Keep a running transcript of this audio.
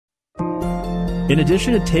In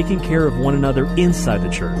addition to taking care of one another inside the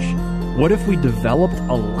church, what if we developed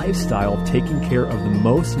a lifestyle of taking care of the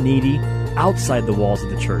most needy outside the walls of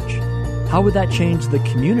the church? How would that change the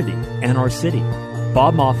community and our city?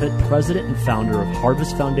 Bob Moffett, president and founder of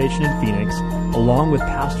Harvest Foundation in Phoenix, along with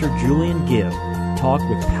Pastor Julian Gibb, talk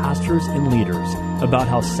with pastors and leaders about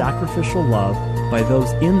how sacrificial love by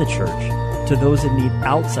those in the church to those in need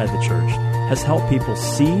outside the church has helped people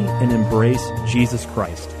see and embrace Jesus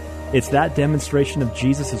Christ. It's that demonstration of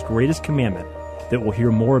Jesus' greatest commandment that we'll hear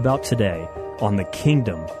more about today on The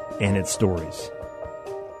Kingdom and Its Stories.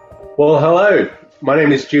 Well, hello. My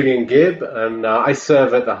name is Julian Gibb, and I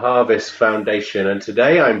serve at the Harvest Foundation. And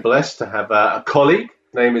today I'm blessed to have a colleague.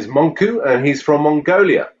 His name is Monku, and he's from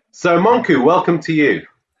Mongolia. So, Monku, welcome to you.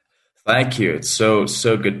 Thank you. It's so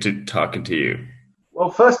good to talking to you. Well,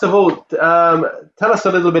 first of all, tell us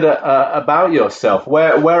a little bit about yourself.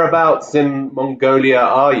 Whereabouts in Mongolia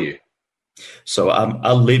are you? So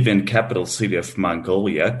I live in capital city of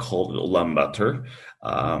Mongolia called Ulaanbaatar.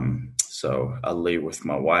 So I live with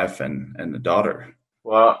my wife and the daughter.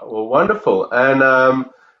 Well, wonderful. And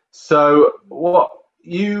so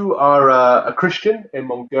you are a Christian in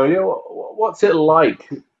Mongolia. What's it like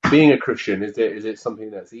being a Christian? Is it something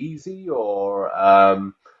that's easy, or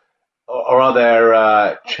are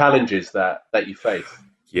there challenges that you face?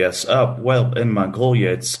 Yes. Well, in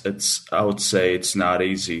Mongolia, it's I would say it's not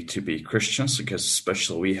easy to be Christians, because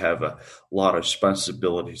especially we have a lot of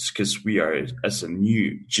responsibilities, because we are, as a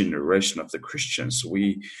new generation of the Christians,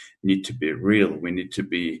 we need to be real. We need to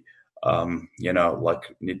be,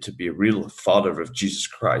 need to be a real follower of Jesus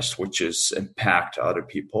Christ, which is impact other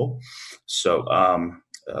people. So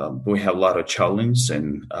we have a lot of challenges,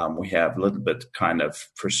 and we have a little bit kind of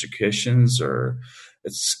persecutions, or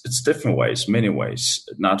it's different ways, many ways,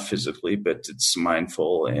 not physically, but it's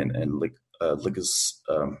mindful and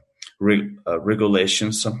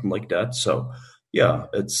regulations, something like that. So yeah,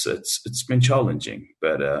 it's been challenging,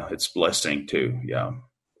 but it's blessing too. Yeah.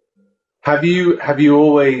 Have you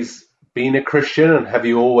always been a Christian, and have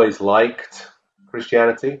you always liked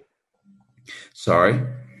Christianity? Sorry?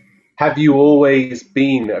 Have you always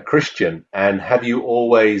been a Christian, and have you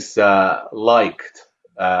always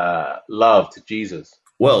loved Jesus?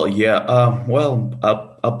 Well, yeah.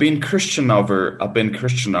 I've been Christian over.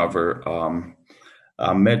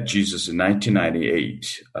 I met Jesus in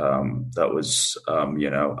 1998. That was, I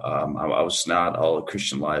was not all a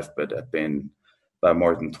Christian life, but I've been by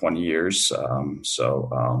more than 20 years.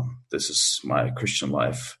 This is my Christian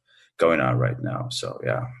life going on right now. So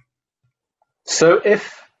yeah. So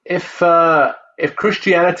if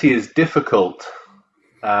Christianity is difficult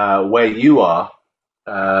where you are,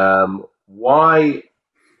 why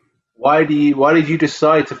did you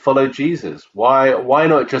decide to follow Jesus? Why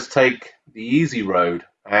not just take the easy road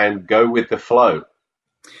and go with the flow?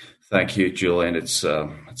 Thank you, Julian. I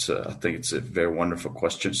think it's a very wonderful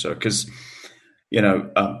question. So, because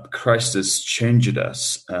Christ has changed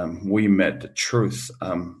us. We met the truth.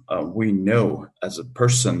 We know as a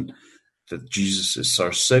person that Jesus is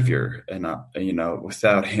our Savior, and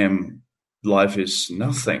without Him, life is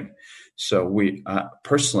nothing. So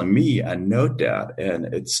personally, I know that, and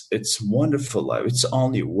it's wonderful life. It's the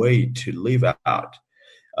only way to live out,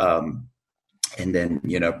 and then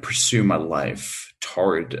pursue my life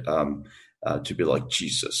toward to be like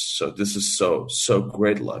Jesus. So this is so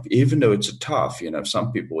great life, even though it's tough.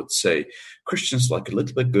 Some people would say Christians like a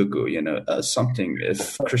little bit goo-goo. Something.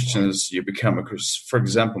 If Christians, you become a Christian. For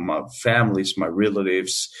example, my families, my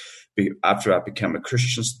relatives, after I became a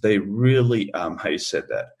Christian, they really how you said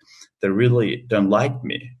that. They really don't like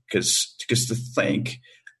me because to think,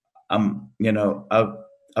 I've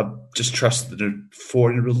just trusted a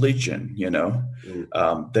foreign religion,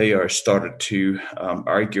 They are started to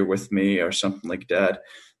argue with me or something like that.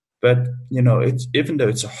 But, it's even though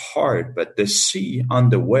it's hard, but they see on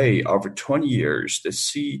the way over 20 years, they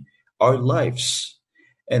see our lives,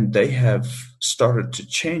 and they have started to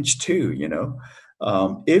change too,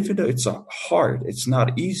 even though it's hard, it's not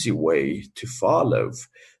an easy way to follow.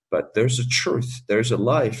 But there's a truth, there's a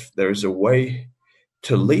life, there's a way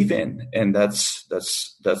to live in, and that's the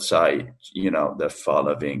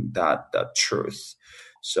following that truth.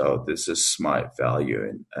 So this is my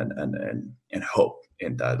value and hope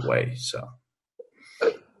in that way.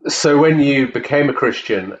 So when you became a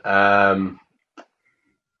Christian,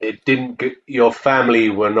 your family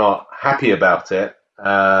were not happy about it.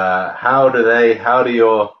 How do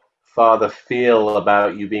your father feel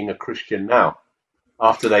about you being a Christian now,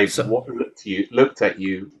 after they've looked at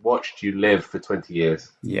you, watched you live for 20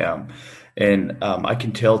 years? Yeah. And I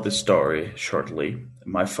can tell the story shortly.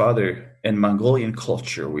 My father in Mongolian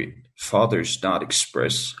culture, fathers not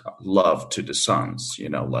express love to the sons,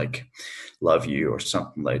 like love you or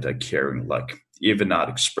something like that, caring, like even not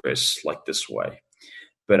express like this way.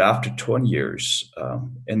 But after 20 years,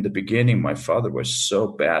 in the beginning, my father was so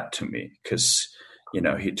bad to me because,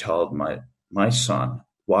 he told my son,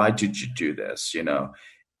 why did you do this?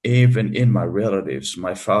 Even in my relatives,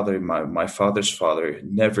 my father, my father's father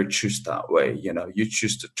never choose that way. You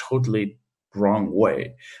choose the totally wrong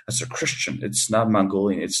way. As a Christian, it's not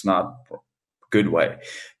Mongolian, it's not good way.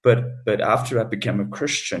 But after I became a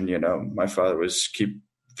Christian, my father was keep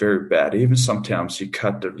very bad. Even sometimes he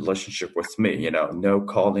cut the relationship with me, no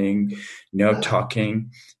calling, no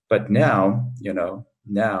talking. But now,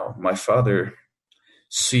 now my father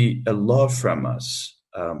see a love from us,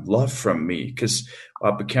 love from me, because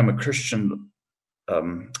I became a Christian.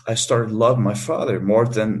 I started loving my father more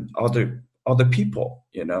than other people,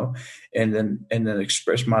 and then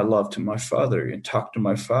express my love to my father and talk to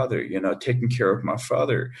my father, taking care of my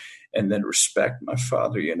father, and then respect my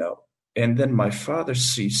father, and then my father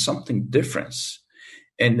sees something different.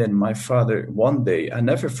 And then my father, one day, I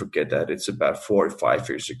never forget that. It's about 4 or 5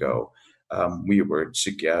 years ago. We were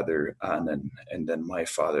together, and then my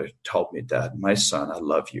father told me that, my son, I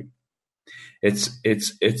love you. It's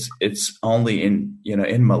only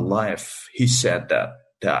in my life he said that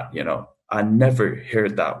I never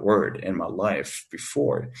heard that word in my life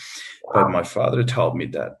before. But my father told me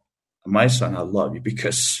that, my son, I love you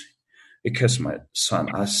because my son,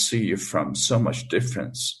 I see you from so much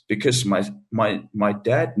difference. Because my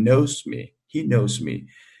dad knows me. He knows me,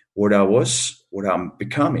 what I was, what I'm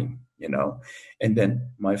becoming, And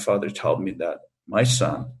then my father told me that, my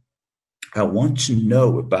son, I want to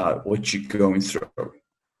know about what you're going through.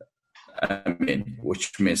 I mean,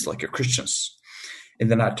 which means like a Christians. And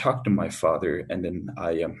then I talked to my father, and then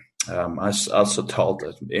I also told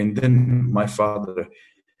it. And then my father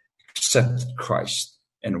accepted Christ,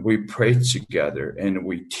 and we prayed together, and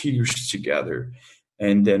we tears together.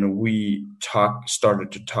 And then we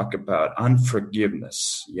started to talk about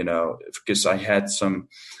unforgiveness, because I had some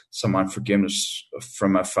unforgiveness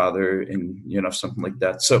from my father, and something like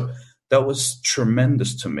that. So that was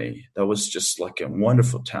tremendous to me. That was just like a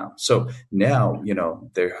wonderful time. So now,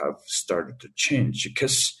 they have started to change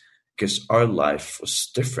because our life was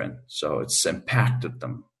different. So it's impacted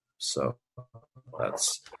them. So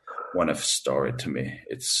that's one of the story to me.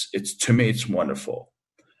 It's to me, it's wonderful.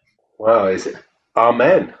 Wow, is it?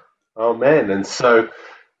 Amen. Amen. And so,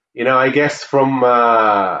 I guess from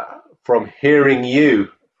hearing you,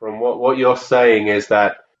 from what you're saying is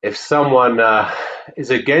that if someone is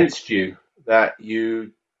against you, that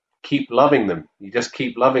you keep loving them. You just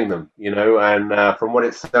keep loving them, and from what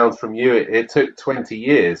it sounds from you, it took 20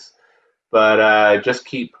 years, but just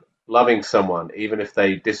keep loving someone, even if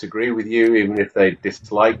they disagree with you, even if they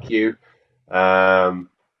dislike you. I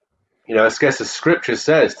guess the scripture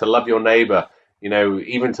says to love your neighbor,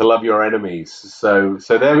 even to love your enemies. So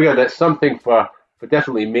there we go. That's something for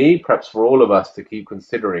definitely me, perhaps for all of us to keep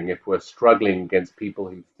considering if we're struggling against people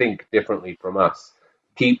who think differently from us.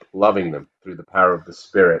 Keep loving them through the power of the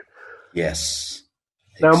Spirit. Yes.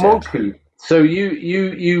 Now, Monku, so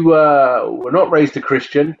you were not raised a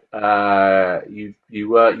Christian. You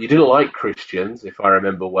didn't like Christians, if I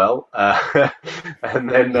remember well.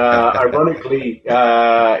 And then, ironically,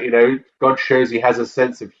 God shows He has a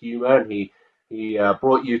sense of humor, and He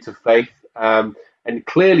brought you to faith. And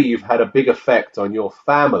clearly, you've had a big effect on your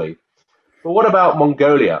family. But what about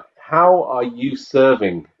Mongolia? How are you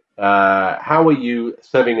serving? How are you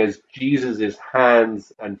serving as Jesus'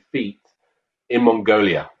 hands and feet in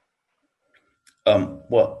Mongolia?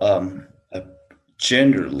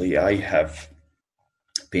 Generally, I have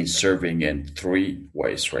been serving in 3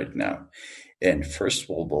 ways right now. And first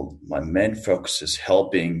of all, my main focus is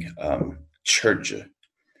helping church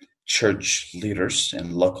leaders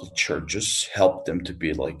and local churches, help them to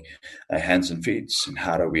be like hands and feet. And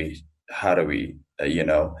how do we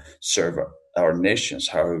serve our nations?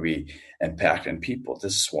 How are we impacting people?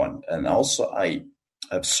 This is one. And also I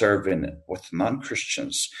have serving with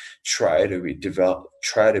non-Christians, try to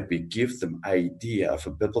give them idea of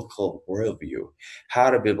a biblical worldview,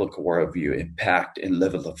 how the biblical worldview impact in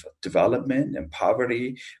level of development and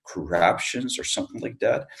poverty, corruptions, or something like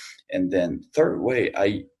that. And then third way,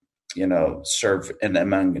 I serve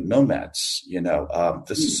among nomads.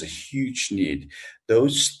 This is a huge need.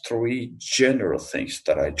 Those 3 general things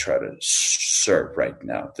that I try to serve right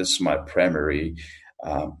now. This is my primary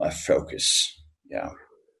focus. Yeah.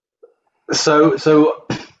 So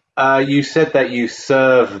you said that you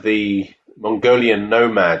serve the Mongolian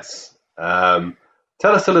nomads. Tell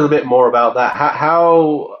us a little bit more about that.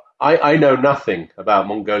 How I know nothing about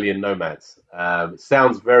Mongolian nomads. It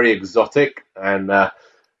sounds very exotic, and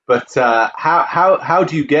but how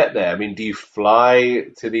do you get there? I mean, do you fly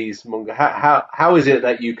to these how is it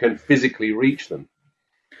that you can physically reach them?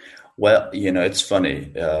 Well, it's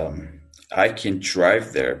funny. I can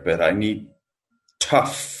drive there, but I need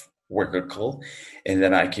tough vehicle, and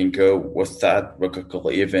then I can go with that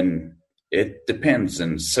vehicle. Even it depends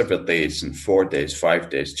in several days, and 4 days, 5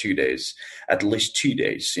 days, 2 days, at least 2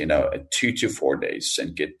 days. 2 to 4 days,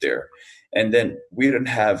 and get there. And then we don't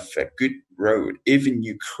have a good road. Even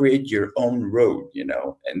you create your own road, and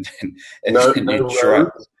No, then no you drive.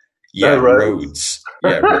 roads. No Yeah, roads. roads.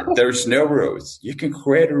 Yeah, there's no roads. You can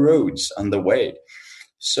create roads on the way.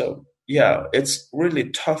 So yeah, it's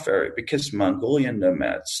really tough area because Mongolian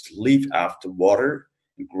nomads live after water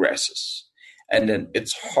and grasses, and then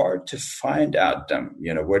it's hard to find out them,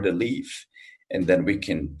 where they live, and then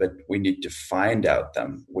but we need to find out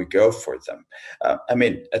them. We go for them.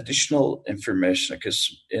 Additional information because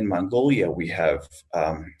in Mongolia we have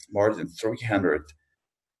more than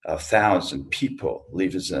 300,000 people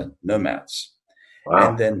live as nomads,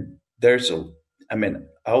 and Wow. then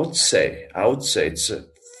I would say it's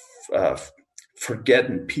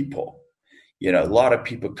forgetting people. A lot of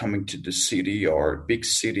people coming to the city or big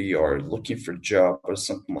city or looking for a job or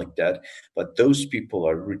something like that. But those people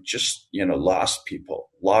are just, lost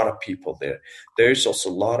people. A lot of people there. There's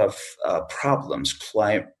also a lot of problems,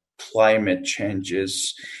 climate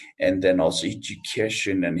changes, and then also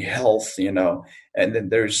education and health, and then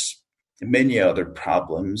there's many other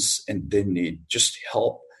problems, and they need just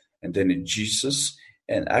help, and they need Jesus.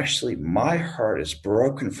 And actually, my heart is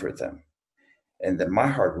broken for them. And then my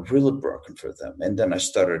heart really broken for them. And then I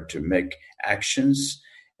started to make actions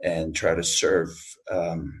and try to serve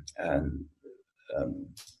and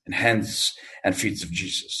hands and feet of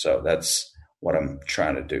Jesus. So that's what I'm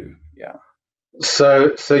trying to do. Yeah.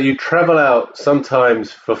 So you travel out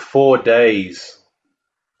sometimes for 4 days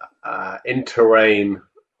in terrain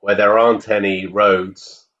where there aren't any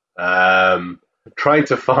roads, trying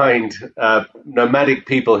to find nomadic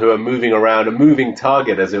people who are moving around, a moving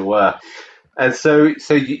target, as it were. And so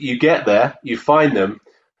you get there, you find them.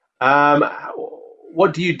 Um,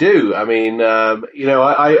 what do you do? I mean,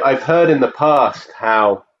 I've heard in the past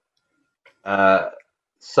how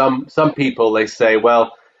some people they say,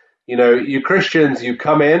 well, you Christians, you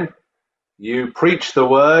come in, you preach the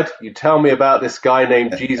word, you tell me about this guy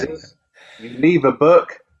named Jesus, you leave a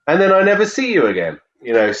book, and then I never see you again.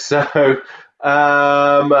 So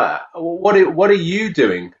what are you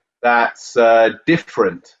doing that's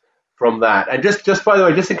different from that? And just by the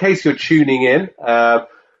way, just in case you're tuning in,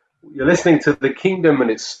 you're listening to The Kingdom and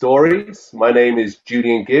Its Stories. My name is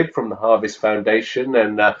Julian Gibb from the Harvest Foundation,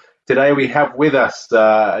 and today we have with us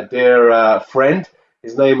a dear friend.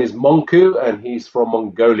 His name is Monku, and he's from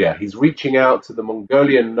Mongolia. He's reaching out to the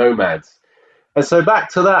Mongolian nomads. And so back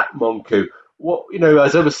to that, Monku.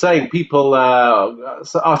 As I was saying, people,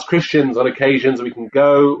 us Christians on occasions, we can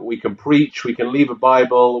go, we can preach, we can leave a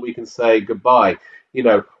Bible, we can say goodbye.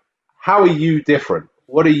 How are you different?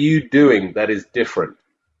 What are you doing that is different?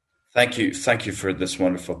 Thank you for this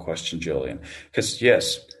wonderful question, Julian. Because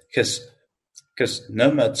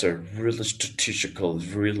nomads are really strategical,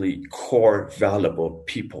 really core, valuable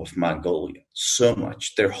people of Mongolia. So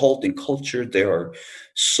much. They're holding culture. They are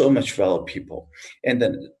so much valuable people. And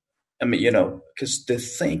then, because they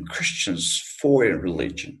think Christians foreign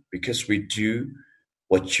religion, because we do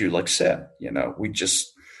what you said,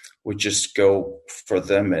 we just go for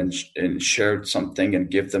them and shared something and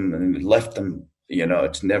give them and left them,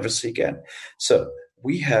 to never see again. So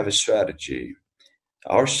we have a strategy.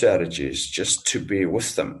 Our strategy is just to be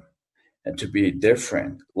with them and to be their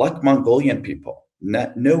friend, like Mongolian people,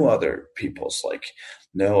 no other peoples, like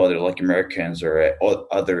Americans or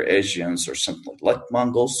other Asians or something, like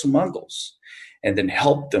Mongols to Mongols, and then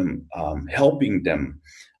help them, helping them,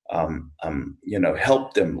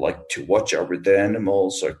 help them to watch over the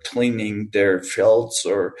animals or cleaning their fields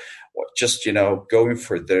or just, going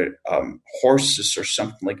for their horses or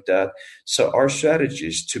something like that. So our strategy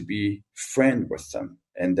is to be friend with them.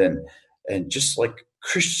 And just like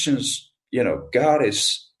Christians, God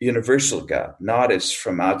is universal God, not is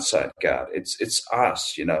from outside God. It's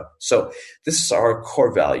us, So this is our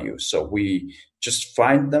core value. So we just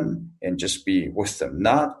find them and just be with them,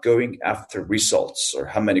 not going after results or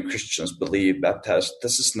how many Christians believe, baptized.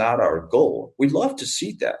 This is not our goal. We love to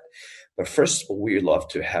see that. But first of all, we love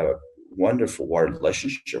to have a wonderful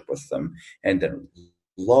relationship with them and then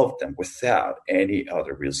love them without any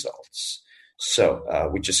other results. So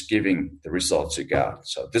we're just giving the results to God.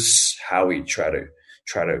 So this is how we try to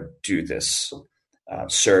do this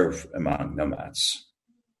serve among nomads.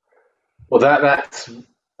 Well, that's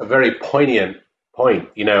a very poignant point.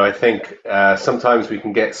 I think sometimes we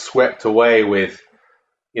can get swept away with,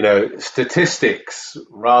 statistics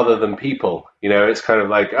rather than people. It's kind of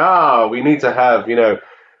like, we need to have,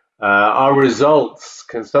 our results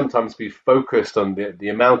can sometimes be focused on the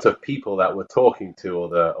amount of people that we're talking to, or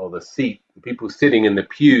the people sitting in the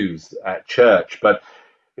pews at church. But,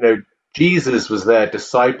 Jesus was there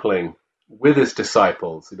discipling with his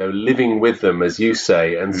disciples, living with them, as you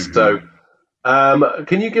say. And so,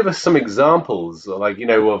 can you give us some examples, like,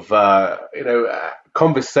 of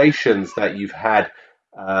conversations that you've had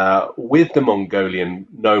with the Mongolian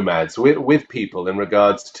nomads, with people in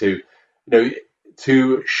regards to,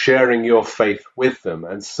 to sharing your faith with them?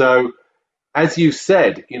 And so, as you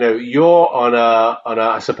said, you're on a,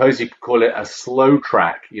 I suppose you could call it a slow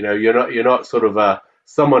track. You're not sort of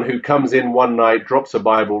someone who comes in one night, drops a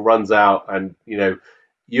Bible, runs out, and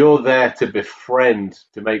you're there to befriend,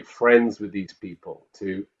 to make friends with these people,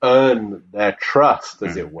 to earn their trust,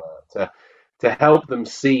 as it were, to help them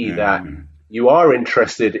see that you are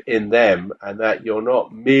interested in them, and that you're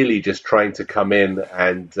not merely just trying to come in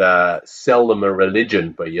and sell them a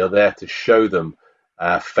religion, but you're there to show them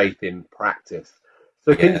faith in practice.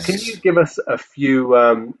 So can you give us a few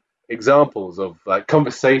examples of like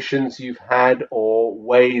conversations you've had, or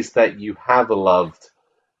ways that you have loved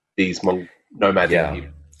these nomadic people?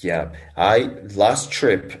 Yeah. I had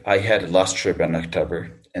a last trip in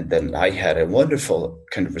October, and then I had a wonderful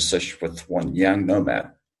conversation with one young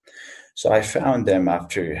nomad. So I found them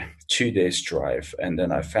after 2 days drive, and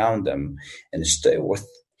then I found them and stayed with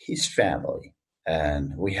his family.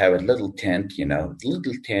 And we have a little tent,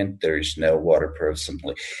 there is no waterproof,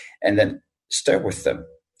 simply, and then stay with them,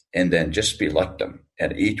 and then just be like them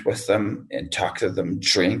and eat with them and talk to them,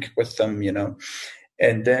 drink with them,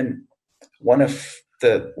 And then one of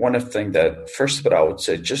the thing that, first of all, I would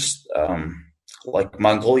say, just like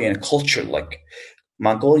Mongolian culture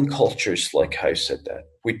is like how I said that.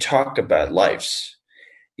 We talk about lives,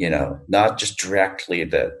 not just directly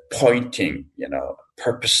the pointing,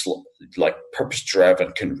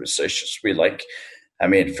 purpose-driven conversations.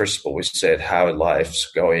 First of all, we said how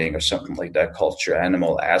life's going or something like that, culture,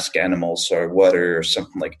 ask animals or water or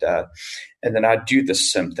something like that. And then I do the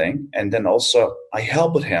same thing. And then also I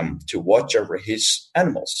helped him to watch over his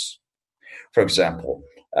animals. For example,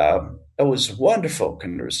 it was a wonderful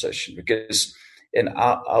conversation because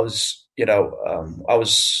I was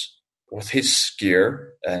with his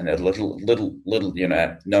gear and a little,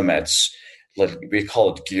 nomads, we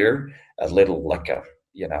call it gear, a little like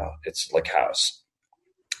it's like house,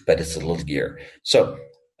 but it's a little gear. So,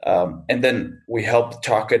 and then we helped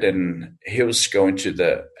talk it, and he was going to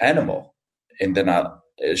the animal, and then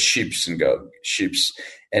sheeps.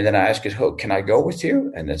 And then I asked him, "Oh, can I go with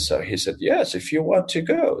you?" And then so he said, "Yes, if you want to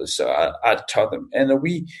go." So I taught them, and then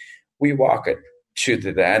we walk it to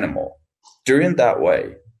the animal. During that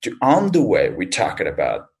way, on the way, we talking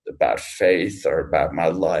about faith or about my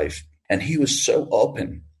life, and he was so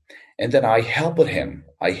open. And then I helped him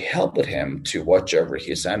to watch over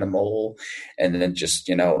his animal, and then just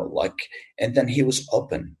and then he was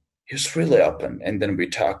open. He was really open, and then we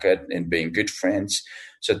talked and being good friends.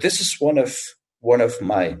 So this is one of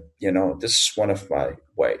my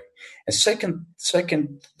way. And second,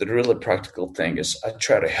 the really practical thing is I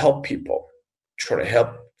try to help people. For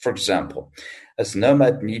example, as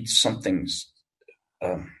nomad needs something,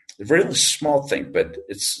 really small thing, but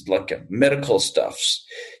it's like a medical stuffs,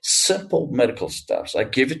 simple medical stuffs. I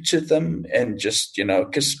give it to them, and just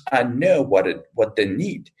because I know what they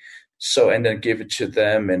need. So, and then give it to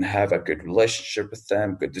them and have a good relationship with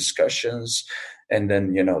them, good discussions, and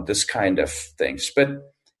then this kind of things. But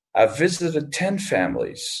I visited 10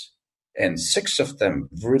 families, and 6 of them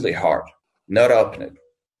really hard, not open it,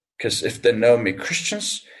 because if they know me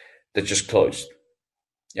Christians, they just closed.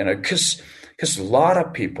 Because a lot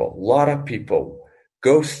of people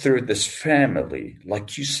go through this family,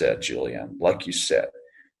 like you said, Julian,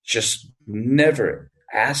 just never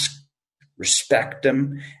ask, respect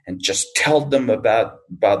them, and just tell them about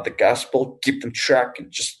the gospel, keep them track,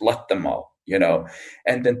 and just let them all,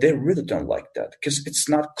 and then they really don't like that, because it's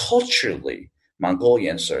not culturally,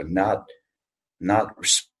 Mongolians are not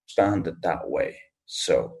responded that way.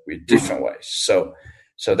 So we're different ways.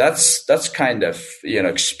 So that's kind of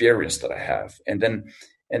experience that I have, and then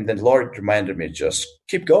Lord reminded me, just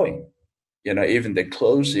keep going, even they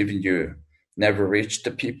close, even you never reach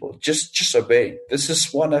the people, just obey. This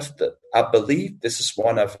is I believe this is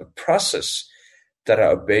one of the process that I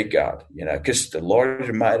obey God, because the Lord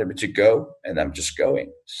reminded me to go, and I'm just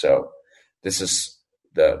going. So this is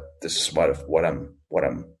this is what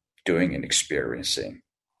I'm doing and experiencing.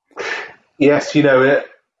 Yes,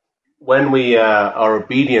 when we are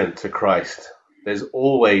obedient to Christ, there's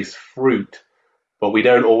always fruit, but we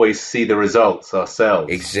don't always see the results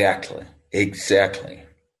ourselves. Exactly.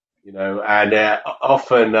 And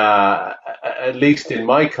often, at least in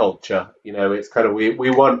my culture, it's kind of we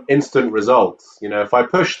want instant results. If I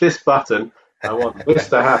push this button, I want this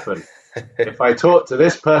to happen. If I talk to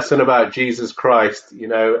this person about Jesus Christ,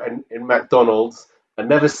 and in McDonald's and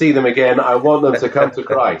never see them again, I want them to come to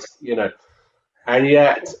Christ, And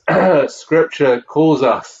yet, Scripture calls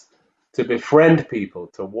us to befriend people,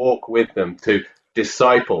 to walk with them, to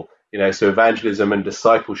disciple, so evangelism and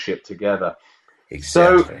discipleship together.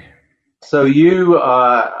 Exactly. So you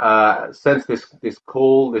sense this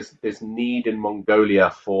call, this need in Mongolia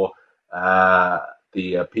for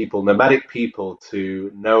the people, nomadic people,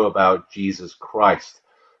 to know about Jesus Christ.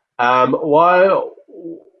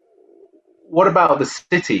 What about the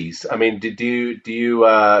cities? I mean, do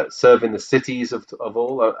you serve in the cities of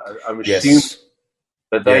all? I'm assuming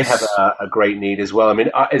that they have a great need as well. I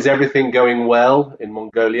mean, is everything going well in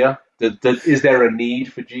Mongolia? Is there a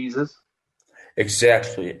need for Jesus?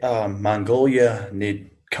 Exactly. Mongolia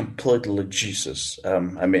need completely Jesus.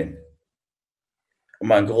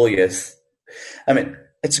 Mongolia is,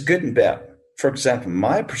 it's good and bad. For example,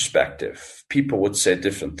 my perspective, people would say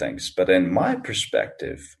different things, but in my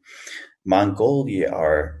perspective, Mongolia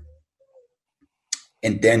are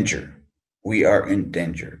in danger. We are in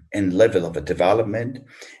danger in level of a development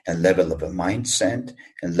and level of a mindset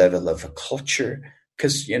and level of a culture.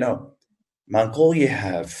 Because, Mongolia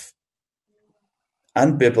have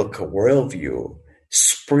unbiblical worldview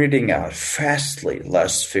spreading out fastly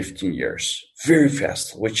last 15 years, very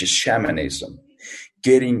fast, which is shamanism.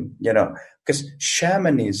 Because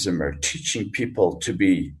shamanism are teaching people to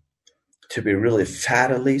be really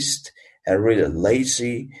fatalist and really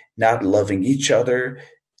lazy, not loving each other,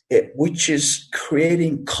 which is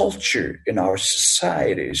creating culture in our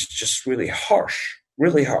society is just really harsh.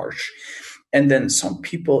 And then some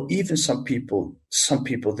people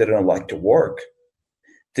that don't like to work,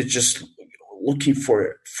 they're just looking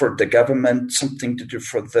for the government, something to do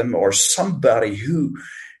for them, or somebody who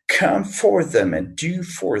come for them and do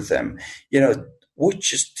for them,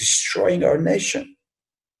 which is destroying our nation.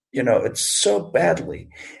 It's so badly.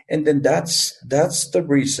 And then that's the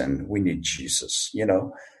reason we need Jesus,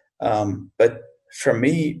 But for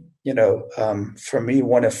me,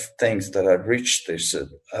 one of the things that I've reached is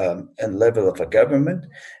a level of a government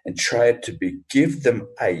and try to give them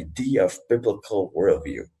idea of biblical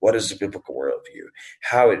worldview. What is a biblical worldview?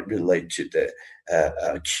 How it relates to the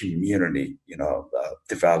community,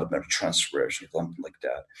 development, transformation, something like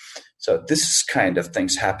that. So this is kind of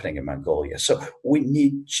things happening in Mongolia. So we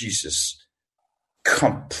need Jesus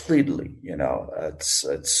completely. It's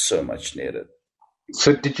so much needed.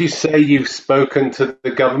 So did you say you've spoken to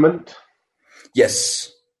the government?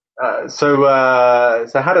 Yes. So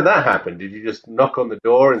how did that happen? Did you just knock on the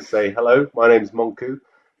door and say, hello, my name's Monku,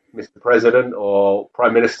 Mr. President or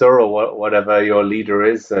Prime Minister or whatever your leader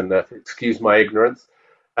is, and excuse my ignorance.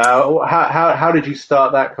 How did you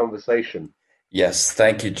start that conversation? Yes,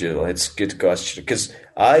 thank you, Jill. It's a good question because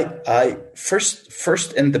I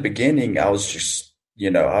first in the beginning I was just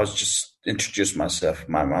introduced myself.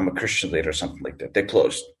 I'm a Christian leader or something like that. They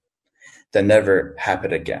closed. That never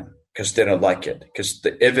happened again because they don't like it. Because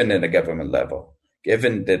even in the government level,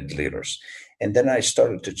 even the leaders, and then I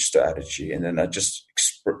started to strategy, and then I just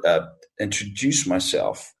introduce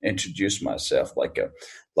myself like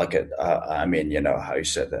how you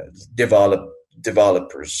said that,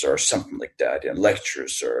 developers or something like that, and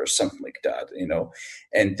lecturers or something like that,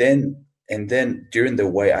 and then during the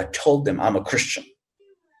way I told them I'm a Christian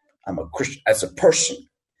as a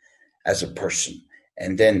person,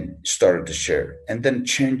 and then started to share, and then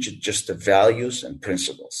change it just the values and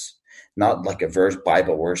principles, not like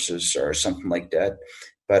Bible verses or something like that,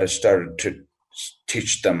 but I started to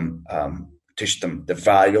teach them the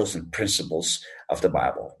values and principles of the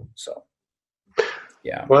Bible. So,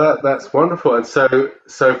 yeah. Well, that's wonderful. And so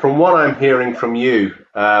from what I'm hearing from you,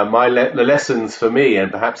 the lessons for me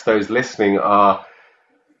and perhaps those listening are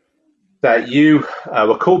that you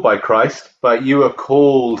were called by Christ, but you were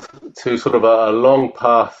called to sort of a long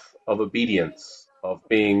path of obedience, of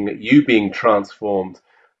being transformed,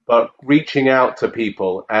 but reaching out to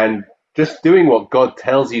people and just doing what God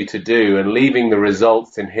tells you to do and leaving the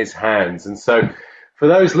results in His hands. And so for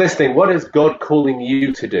those listening, what is God calling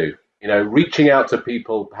you to do? Reaching out to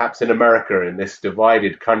people, perhaps in America, in this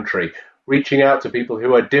divided country, reaching out to people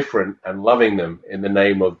who are different and loving them in the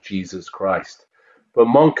name of Jesus Christ. But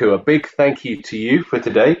Monku, a big thank you to you for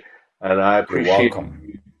today, and I appreciate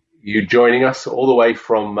you joining us all the way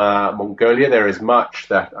from Mongolia. There is much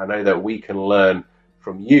that I know that we can learn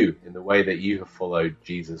from you in the way that you have followed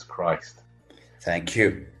Jesus Christ. Thank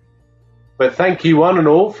you. But thank you one and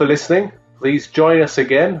all for listening. Please join us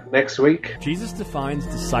again next week. Jesus defines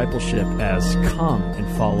discipleship as come and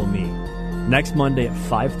follow me. Next Monday at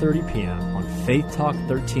 5:30 p.m. on Faith Talk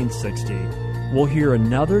 1360, we'll hear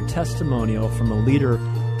another testimonial from a leader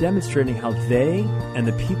demonstrating how they and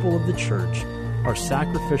the people of the church are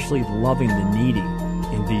sacrificially loving the needy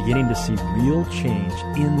and beginning to see real change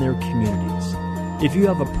in their communities. If you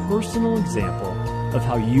have a personal example of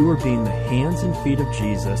how you are being the hands and feet of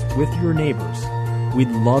Jesus with your neighbors, we'd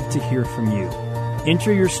love to hear from you.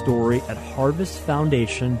 Enter your story at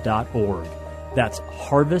harvestfoundation.org. That's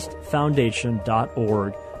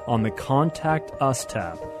harvestfoundation.org on the Contact Us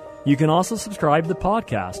tab. You can also subscribe to the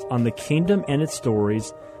podcast on The Kingdom and Its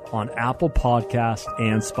Stories on Apple Podcasts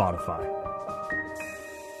and Spotify.